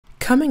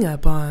Coming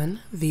up on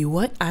the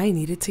What I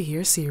Needed to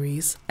Hear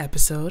series,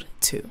 episode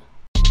 2.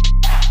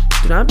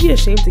 Do not be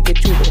ashamed to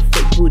get you a little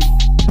fake booty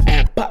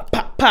and pop,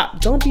 pop, pop.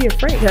 Don't be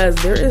afraid, because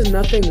there is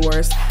nothing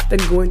worse than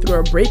going through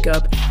a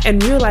breakup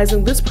and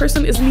realizing this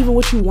person isn't even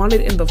what you wanted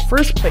in the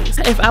first place.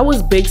 If I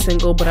was big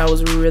single, but I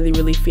was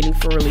really feeling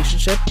for a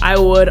relationship, I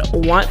would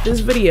want this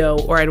video,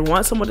 or I'd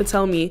want someone to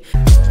tell me,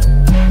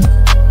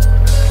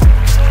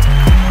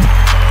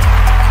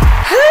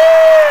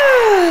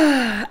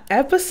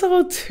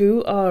 episode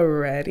 2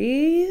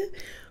 already?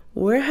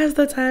 Where has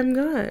the time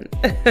gone?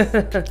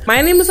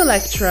 My name is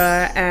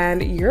Electra,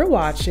 and you're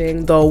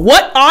watching the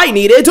What I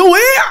Needed to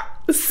Wear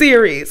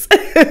series.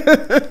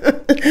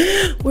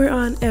 We're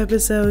on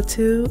episode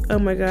 2. Oh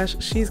my gosh,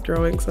 she's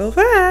growing so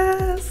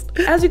fast.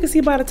 As you can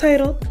see by the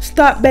title,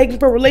 stop begging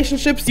for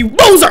relationships, you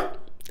loser!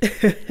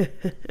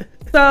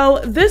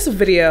 So this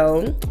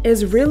video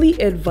is really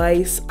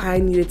advice I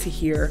needed to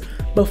hear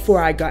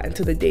before I got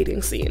into the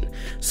dating scene.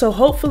 So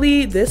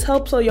hopefully this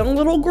helps a young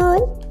little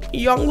girl,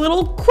 young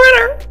little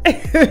critter,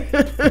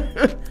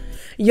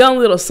 young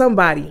little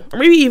somebody, or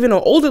maybe even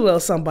an older little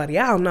somebody,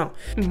 I don't know.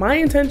 My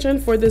intention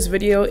for this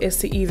video is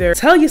to either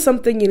tell you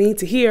something you need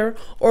to hear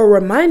or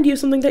remind you of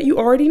something that you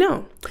already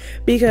know.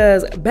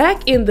 Because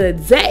back in the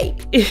day,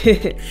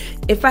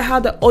 if I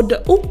had the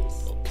older,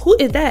 who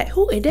is that?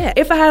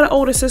 If I had an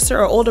older sister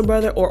or older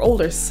brother or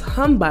older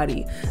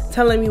somebody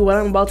telling me what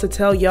I'm about to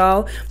tell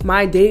y'all,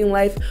 my dating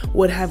life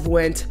would have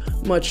went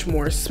much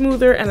more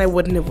smoother and I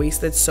wouldn't have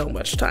wasted so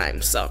much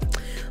time. So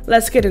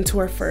let's get into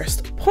our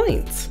first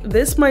point.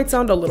 This might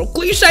sound a little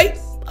cliche,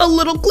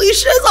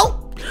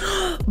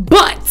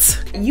 but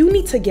you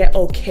need to get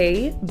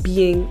okay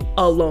being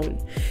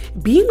alone.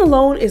 Being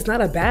alone is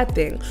not a bad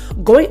thing.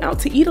 Going out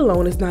to eat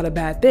alone is not a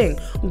bad thing.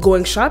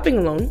 Going shopping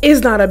alone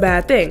is not a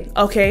bad thing,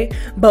 okay?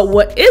 But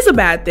what is a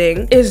bad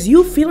thing is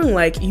you feeling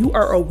like you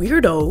are a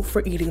weirdo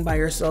for eating by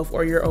yourself,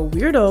 or you're a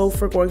weirdo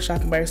for going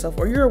shopping by yourself,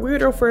 or you're a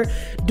weirdo for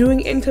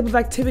doing any type of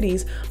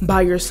activities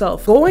by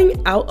yourself.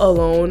 Going out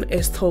alone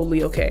is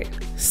totally okay.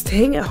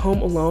 Staying at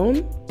home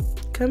alone,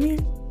 come here,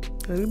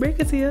 let me break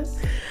it to you,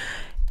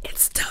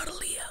 it's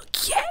totally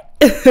okay.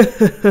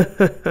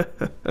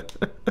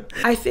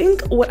 I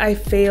think what I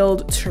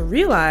failed to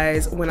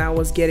realize when I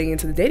was getting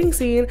into the dating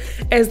scene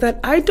is that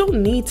I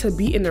don't need to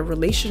be in a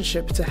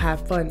relationship to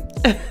have fun.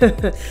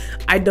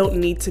 I don't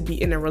need to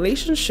be in a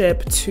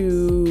relationship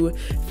to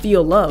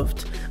feel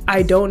loved.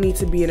 I don't need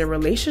to be in a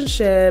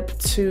relationship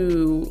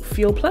to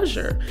feel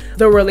pleasure.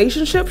 The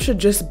relationship should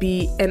just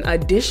be an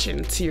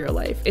addition to your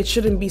life. It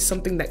shouldn't be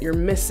something that you're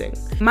missing.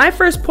 My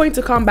first point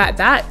to combat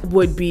that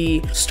would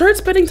be start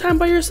spending time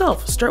by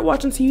yourself. Start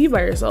watching TV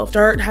by yourself.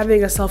 Start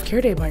having a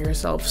self-care day by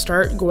yourself.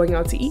 Start going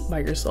out to eat by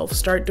yourself.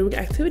 Start doing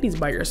activities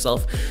by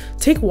yourself.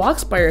 Take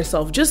walks by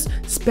yourself. Just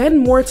spend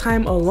more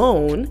time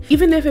alone.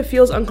 Even if it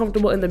feels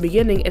uncomfortable in the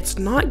beginning, it's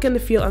not gonna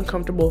feel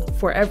uncomfortable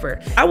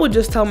forever. I would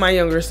just tell my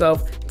younger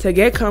self to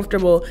get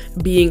comfortable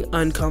being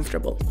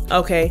uncomfortable,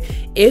 okay?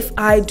 If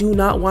I do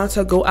not want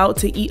to go out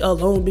to eat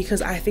alone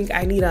because I think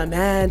I need a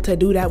man to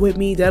do that with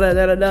me,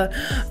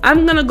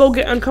 I'm gonna go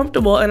get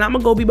uncomfortable and I'm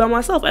gonna go be by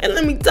myself. And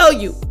let me tell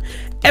you,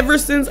 ever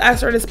since I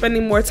started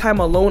spending more time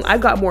alone, I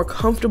got more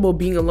comfortable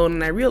being alone,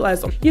 and I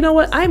realized, you know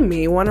what, I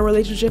may want a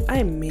relationship,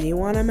 I may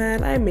want a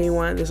man, I may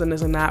want this and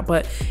this and that,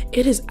 but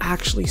it is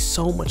actually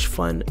so much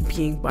fun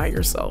being by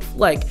yourself.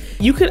 Like,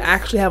 you could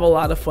actually have a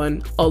lot of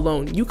fun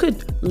alone. You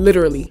could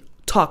literally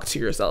talk to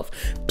yourself.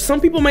 Some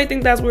people might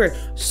think that's weird.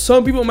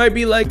 Some people might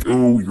be like,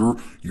 oh,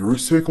 you're a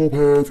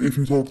psychopath if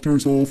you talk to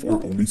yourself,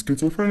 or only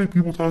schizophrenic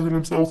people talk to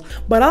themselves.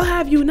 But I'll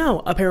have you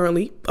know,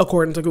 apparently,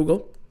 according to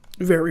Google,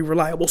 very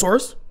reliable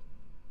source,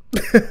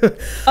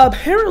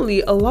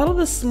 apparently a lot of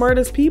the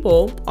smartest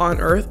people on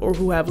earth, or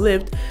who have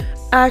lived,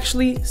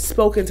 actually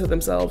spoken to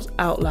themselves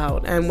out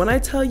loud. And when I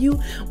tell you,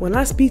 when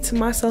I speak to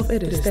myself,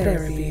 it is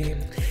therapy.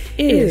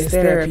 It is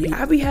therapy.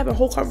 I be having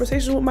whole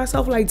conversations with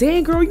myself like,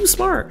 dang girl, you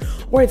smart,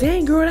 or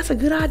dang girl, that's a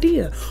good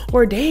idea,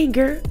 or dang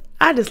girl,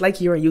 I just like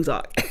hearing you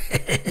talk.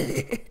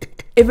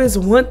 If it's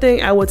one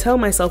thing I would tell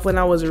myself when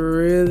I was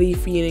really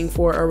feeling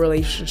for a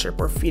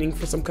relationship or feeling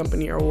for some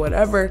company or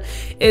whatever,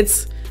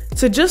 it's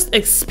to just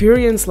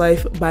experience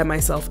life by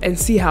myself and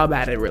see how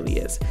bad it really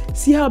is.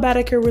 See how bad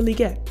it can really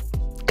get.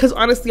 Because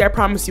honestly, I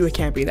promise you it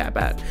can't be that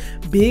bad.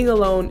 Being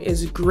alone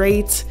is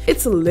great.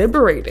 It's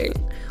liberating.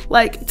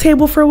 Like,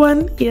 table for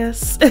one?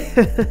 Yes.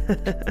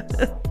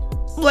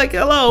 Like,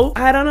 hello.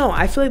 I don't know.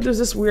 I feel like there's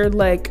this weird,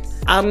 like,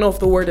 I don't know if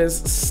the word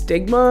is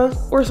stigma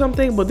or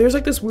something, but there's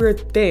like this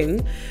weird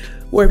thing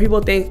where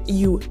people think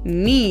you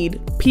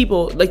need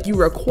people, like you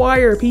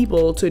require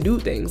people to do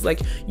things. Like,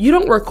 you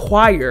don't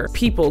require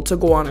people to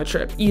go on a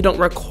trip. You don't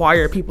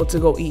require people to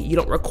go eat. You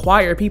don't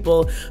require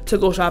people to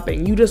go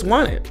shopping. You just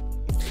want it.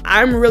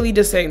 I'm really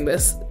just saying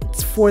this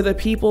for the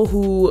people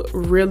who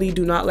really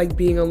do not like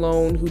being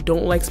alone, who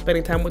don't like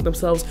spending time with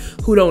themselves,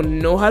 who don't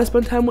know how to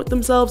spend time with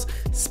themselves.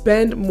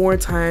 Spend more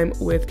time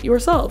with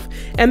yourself.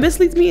 And this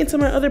leads me into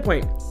my other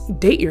point.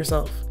 Date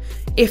yourself.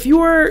 If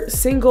you're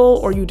single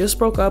or you just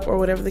broke up or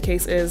whatever the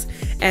case is,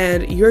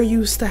 and you're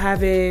used to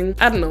having,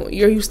 I don't know,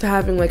 you're used to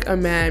having like a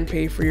man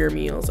pay for your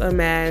meals, a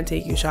man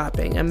take you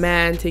shopping, a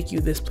man take you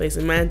this place,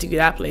 a man take you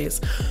that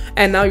place,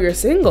 and now you're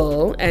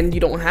single and you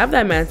don't have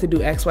that man to do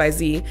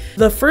XYZ,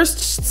 the first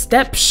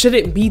step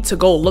shouldn't be to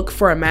go look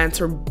for a man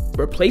to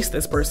replace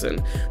this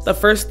person. The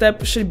first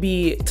step should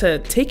be to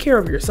take care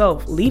of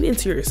yourself, lean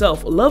into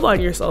yourself, love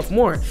on yourself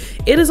more.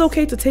 It is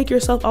okay to take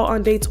yourself out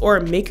on dates or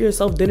make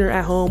yourself dinner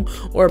at home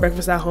or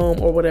breakfast at home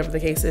or whatever the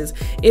case is.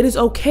 It is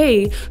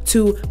okay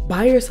to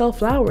buy yourself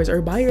flowers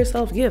or buy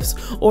yourself gifts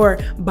or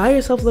buy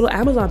yourself little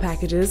Amazon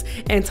packages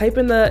and type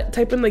in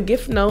the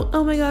gift note,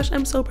 "Oh my gosh,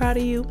 I'm so proud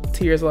of you,"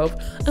 to yourself.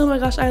 "Oh my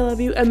gosh, I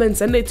love you," and then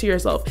send it to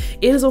yourself.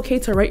 It is okay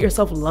to write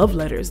yourself love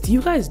letters. Do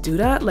you guys do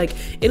that? Like,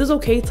 it is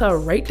okay to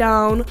write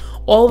down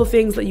all the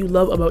things that you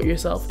love about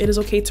yourself. It is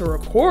okay to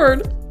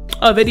record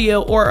a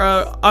video or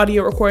a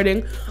audio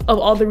recording of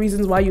all the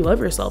reasons why you love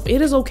yourself.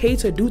 It is okay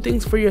to do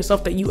things for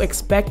yourself that you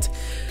expect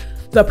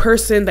the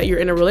person that you're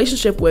in a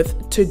relationship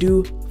with to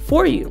do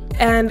for you.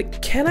 And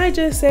can I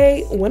just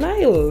say, when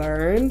I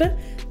learned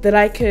that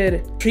I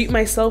could treat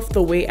myself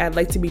the way I'd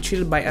like to be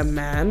treated by a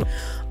man,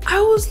 I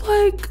was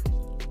like,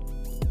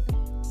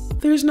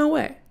 there's no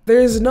way.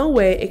 There's no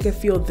way it could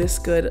feel this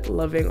good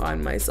loving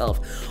on myself.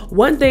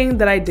 One thing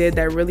that I did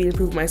that really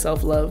improved my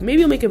self-love,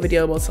 maybe I'll make a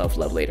video about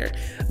self-love later,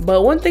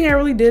 but one thing I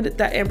really did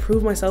that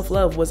improved my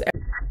self-love was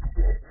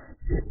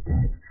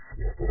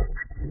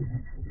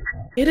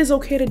it is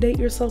okay to date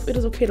yourself. It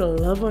is okay to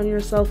love on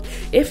yourself.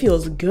 It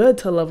feels good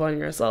to love on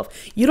yourself.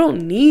 You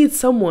don't need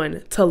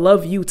someone to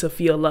love you to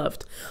feel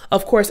loved.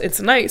 Of course, it's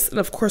nice, and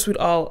of course, we'd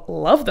all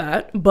love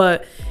that.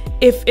 But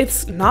if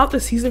it's not the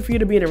season for you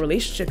to be in a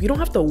relationship, you don't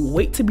have to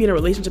wait to be in a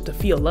relationship to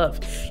feel love.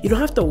 You don't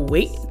have to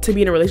wait to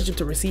be in a relationship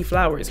to receive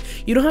flowers.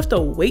 You don't have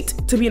to wait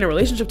to be in a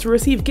relationship to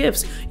receive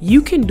gifts.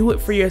 You can do it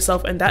for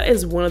yourself, and that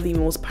is one of the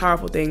most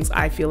powerful things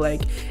I feel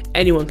like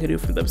anyone can do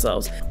for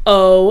themselves.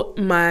 Oh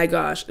my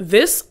gosh,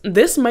 this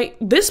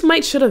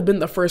might should have been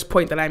the first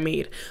point that I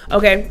made.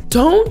 Okay,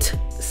 don't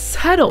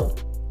settle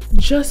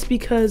just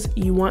because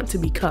you want to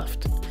be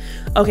cuffed.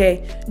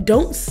 Okay,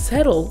 don't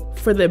settle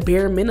for the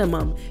bare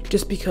minimum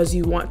just because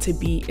you want to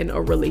be in a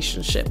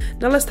relationship.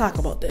 Now let's talk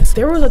about this.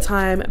 There was a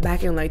time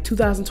back in like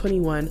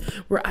 2021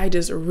 where I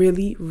just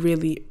really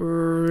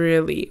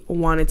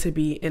wanted to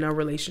be in a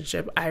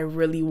relationship. I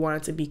really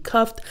wanted to be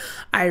cuffed.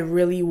 I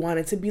really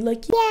wanted to be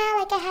like, yeah,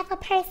 like I have a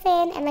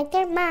person and like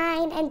they're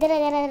mine and da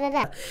da da da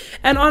da.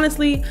 And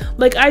honestly,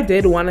 like I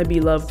did want to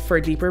be loved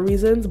for deeper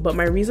reasons, but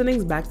my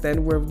reasonings back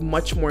then were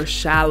much more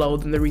shallow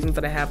than the reasons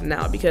that I have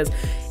now, because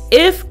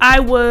if I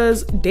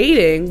was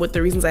dating with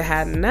the reasons I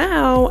had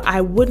now,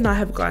 I would not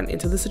have gotten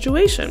into the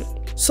situation.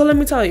 So let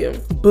me tell you,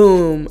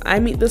 boom, I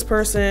meet this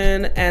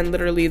person and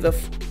literally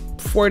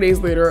 4 days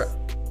later,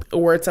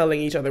 we're telling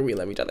each other we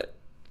love each other.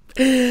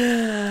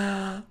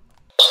 Please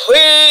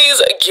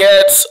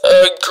get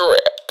a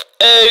grip,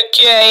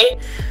 okay?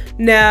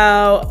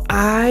 Now,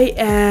 I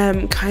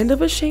am kind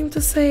of ashamed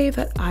to say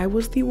that I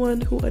was the one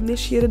who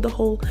initiated the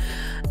whole,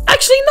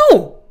 actually,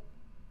 no.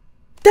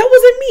 That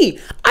wasn't me.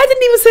 I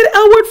didn't even say the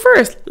L word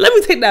first. Let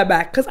me take that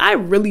back, because I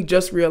really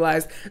just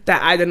realized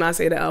that I did not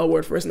say the L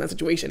word first in that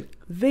situation.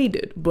 They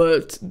did,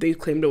 but they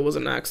claimed it was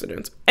an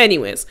accident.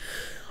 Anyways,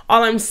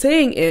 all I'm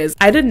saying is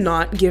I did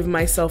not give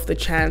myself the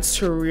chance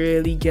to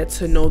really get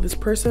to know this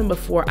person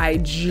before I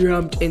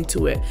jumped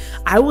into it.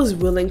 I was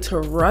willing to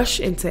rush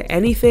into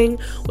anything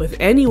with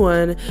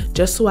anyone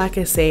just so I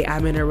could say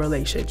I'm in a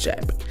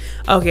relationship.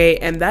 Okay,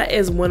 and that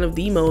is one of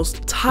the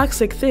most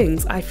toxic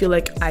things I feel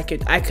like I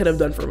could have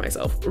done for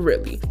myself,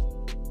 really.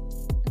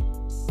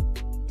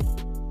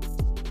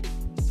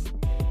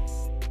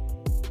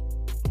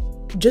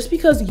 Just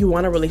because you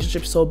want a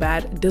relationship so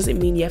bad doesn't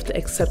mean you have to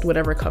accept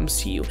whatever comes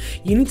to you.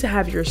 You need to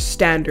have your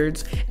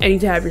standards, and you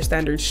need to have your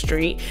standards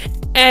straight,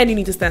 and you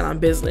need to stand on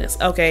business,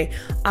 okay?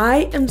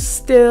 I am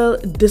still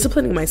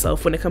disciplining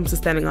myself when it comes to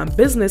standing on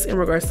business in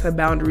regards to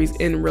boundaries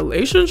in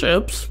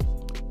relationships,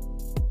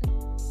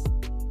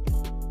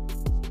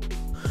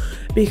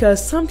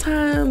 because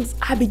sometimes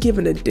I be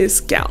giving a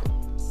discount.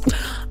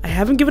 I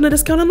haven't given a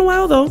discount in a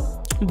while though,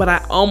 but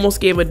I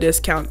almost gave a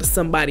discount to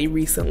somebody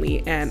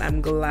recently, and I'm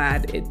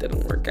glad it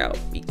didn't work out,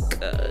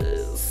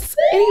 because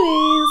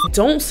anyways,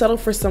 don't settle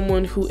for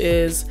someone who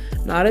is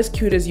not as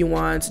cute as you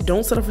want.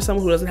 Don't settle for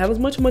someone who doesn't have as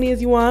much money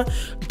as you want.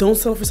 Don't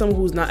settle for someone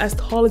who's not as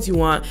tall as you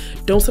want.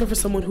 Don't settle for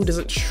someone who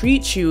doesn't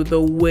treat you the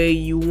way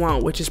you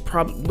want, which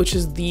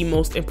is the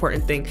most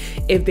important thing.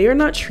 If they're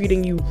not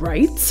treating you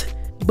right,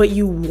 but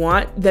you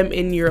want them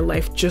in your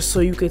life just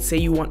so you could say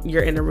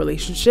you're in a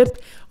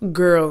relationship,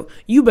 girl,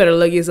 you better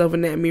look yourself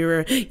in that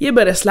mirror. You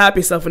better slap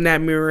yourself in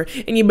that mirror,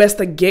 and you best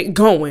to get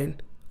going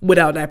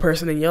without that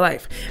person in your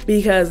life,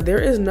 because there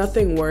is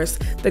nothing worse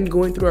than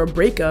going through a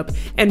breakup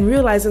and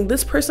realizing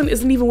this person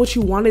isn't even what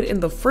you wanted in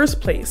the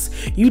first place.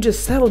 You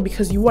just settled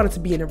because you wanted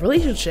to be in a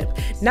relationship.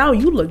 Now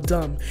you look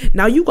dumb.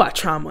 Now you got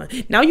trauma.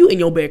 Now you in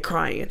your bed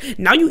crying.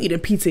 Now you eating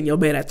pizza in your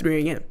bed at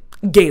 3 a.m.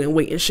 gaining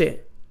weight and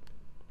shit.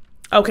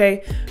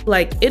 Okay,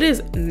 like it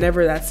is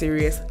never that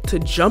serious to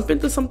jump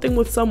into something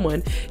with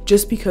someone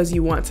just because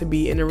you want to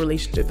be in a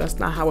relationship. That's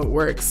not how it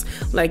works.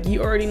 Like,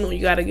 you already know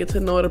you gotta get to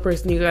know the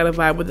person, you gotta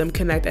vibe with them,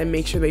 connect, and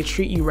make sure they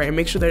treat you right,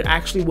 make sure they're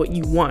actually what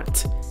you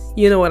want.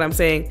 You know what I'm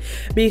saying?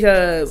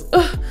 Because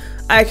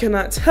I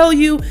cannot tell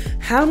you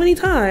how many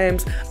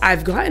times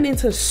I've gotten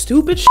into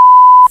stupid shit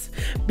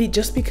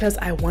just because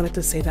I wanted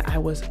to say that I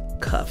was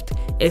cuffed.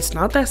 It's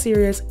not that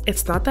serious,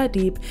 it's not that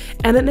deep,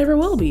 and it never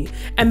will be.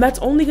 And that's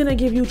only gonna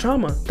give you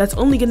trauma. That's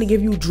only gonna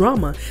give you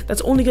drama.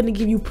 That's only gonna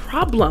give you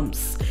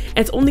problems.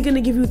 It's only gonna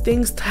give you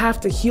things to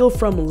have to heal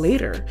from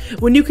later,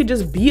 when you could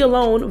just be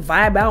alone,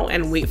 vibe out,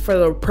 and wait for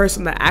the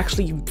person that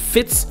actually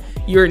fits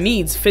your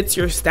needs, fits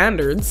your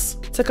standards,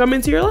 to come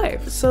into your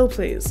life. So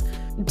please,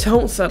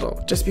 don't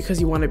settle just because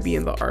you want to be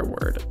in the R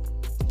word.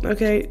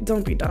 Okay,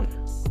 don't be dumb.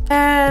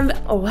 And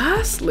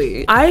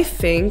lastly, I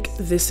think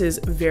this is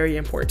very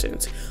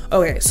important.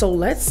 Okay, so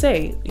let's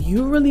say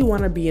you really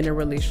want to be in a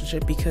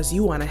relationship because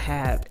you want to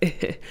have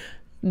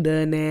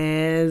the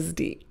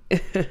nasty.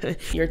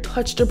 You're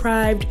touch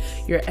deprived,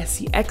 you're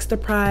sex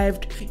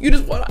deprived, you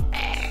just want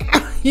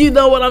to, you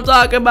know what I'm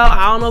talking about.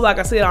 I don't know if I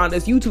can say it on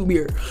this YouTube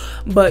here,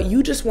 but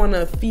you just want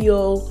to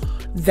feel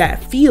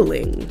that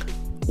feeling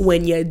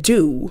when you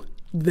do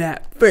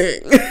that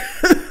thing.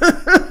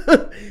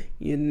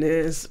 You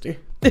nasty.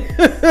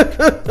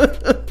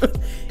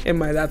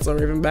 Am I that so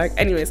Raven back?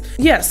 Anyways,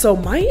 yeah, so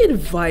my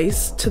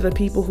advice to the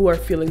people who are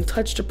feeling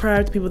touch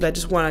deprived, people that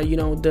just want to, you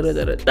know, get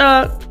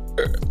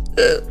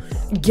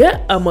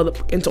a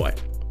motherfucking toy.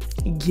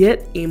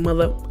 Get a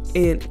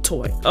motherfucking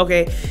toy,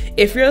 okay?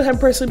 If you're the type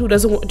of person who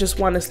doesn't just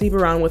want to sleep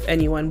around with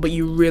anyone, but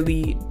you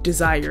really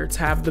desire to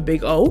have the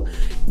big O,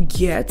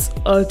 get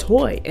a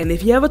toy. And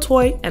if you have a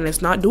toy and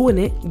it's not doing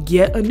it,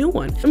 get a new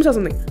one. Let me tell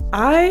you something.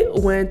 I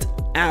went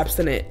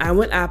abstinent. I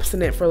went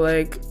abstinent for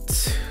like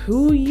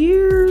 2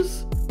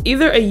 years,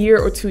 either a year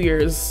or 2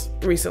 years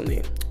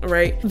recently,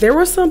 right? There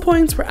were some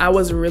points where I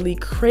was really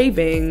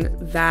craving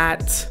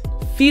that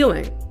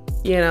feeling,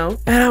 you know?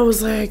 And I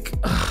was like,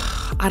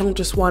 I don't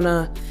just want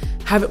to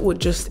have it with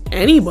just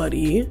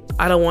anybody.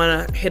 I don't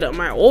want to hit up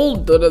my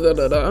old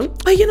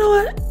Like, you know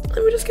what?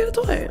 Let me just get a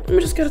toy.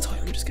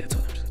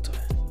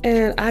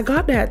 And I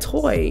got that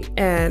toy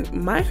and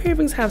my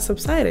cravings have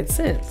subsided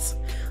since.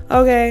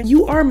 Okay,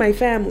 you are my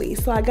family,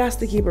 so I got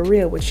to keep it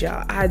real with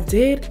y'all. I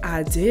did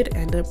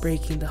end up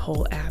breaking the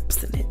whole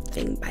abstinent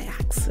thing by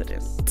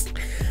accident.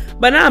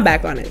 But now I'm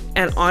back on it.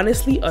 And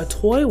honestly, a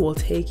toy will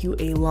take you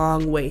a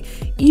long way.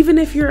 Even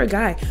if you're a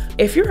guy.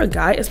 If you're a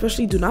guy,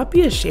 especially, do not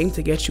be ashamed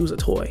to get you a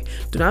toy.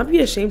 Do not be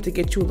ashamed to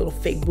get you a little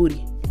fake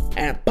booty.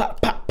 And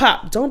pop, pop,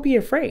 pop. Don't be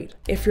afraid.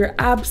 If you're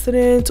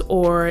abstinent,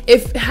 or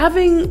if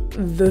having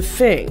the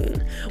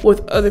thing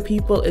with other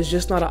people is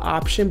just not an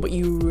option, but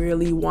you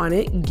really want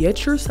it,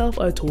 get yourself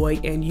a toy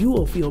and you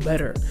will feel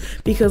better.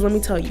 Because let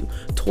me tell you,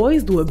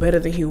 toys do it better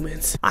than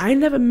humans. I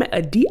never met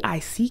a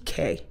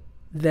DICK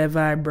that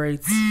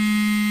vibrates.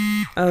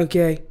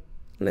 Okay,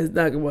 let's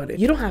talk about it.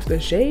 You don't have to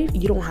shave,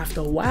 you don't have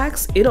to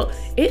wax, it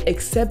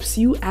accepts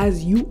you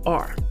as you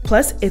are.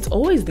 Plus, it's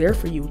always there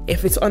for you.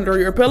 If it's under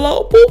your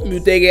pillow, boop,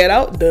 you take it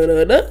out,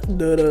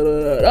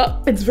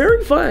 It's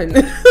very fun.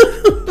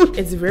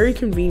 It's very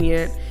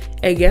convenient.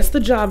 It gets the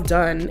job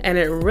done, and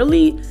it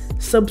really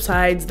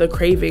subsides the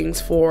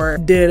cravings for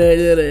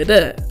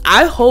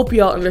I hope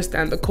y'all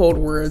understand the cold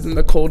words and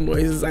the cold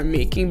noises I'm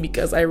making,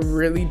 because I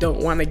really don't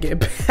want to get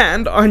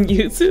banned on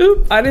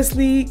YouTube.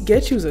 Honestly,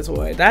 get you a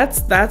toy.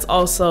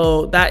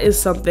 That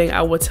is something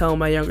I would tell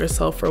my younger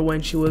self for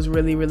when she was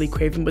really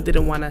craving but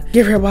didn't want to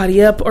give her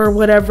body up or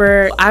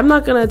whatever. I'm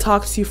not gonna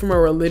talk to you from a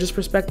religious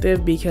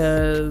perspective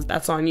because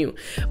that's on you.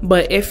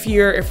 But if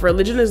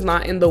religion is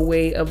not in the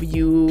way of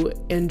you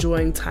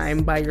enjoying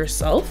time by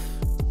yourself,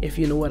 if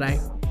you know what I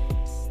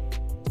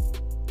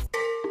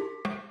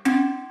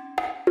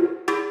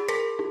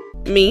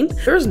mean,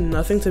 there's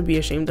nothing to be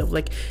ashamed of.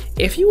 Like,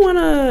 if you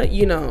wanna,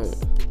 you know,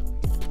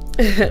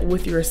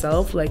 with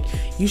yourself, like,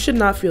 you should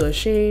not feel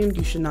ashamed,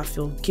 you should not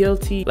feel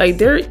guilty. Like,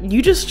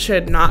 you just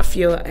should not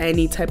feel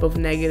any type of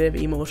negative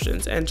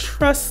emotions. And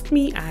trust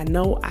me, I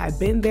know, I've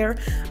been there.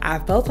 I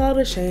felt all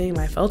the shame,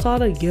 I felt all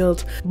the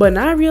guilt, but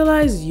now I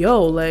realize,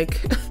 yo,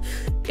 like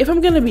if I'm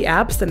gonna be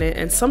abstinent,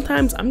 and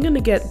sometimes I'm gonna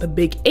get the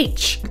big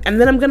H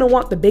and then I'm gonna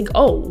want the big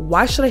O,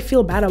 why should I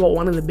feel bad about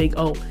wanting the big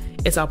O?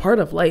 It's a part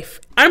of life.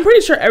 I'm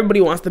pretty sure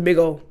everybody wants the big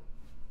O.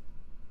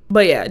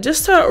 But yeah,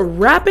 just to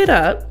wrap it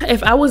up,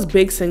 if I was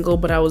big single,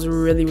 but I was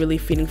really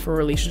feeding for a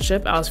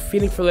relationship, I was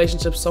feeding for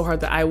relationships so hard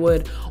that I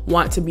would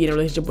want to be in a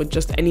relationship with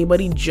just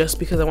anybody just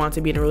because I want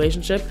to be in a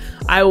relationship,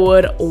 I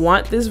would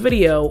want this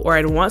video, or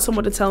I'd want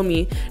someone to tell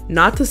me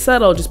not to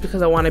settle just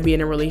because I want to be in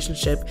a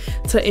relationship,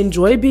 to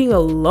enjoy being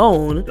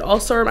alone,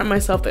 also remind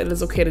myself that it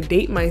is okay to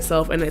date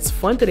myself and it's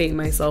fun to date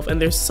myself, and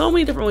there's so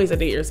many different ways to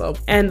date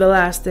yourself. And the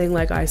last thing,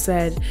 like I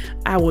said,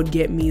 I would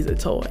get me the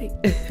toy.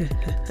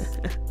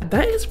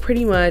 That is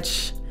pretty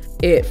much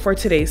it for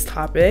today's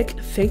topic.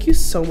 Thank you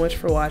so much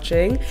for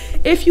watching.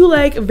 If you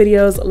like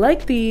videos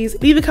like these,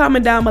 leave a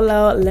comment down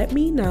below. Let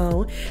me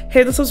know.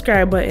 Hit the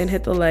subscribe button,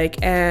 hit the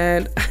like,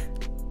 and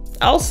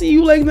I'll see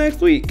you like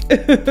next week.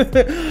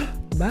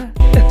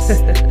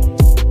 Bye.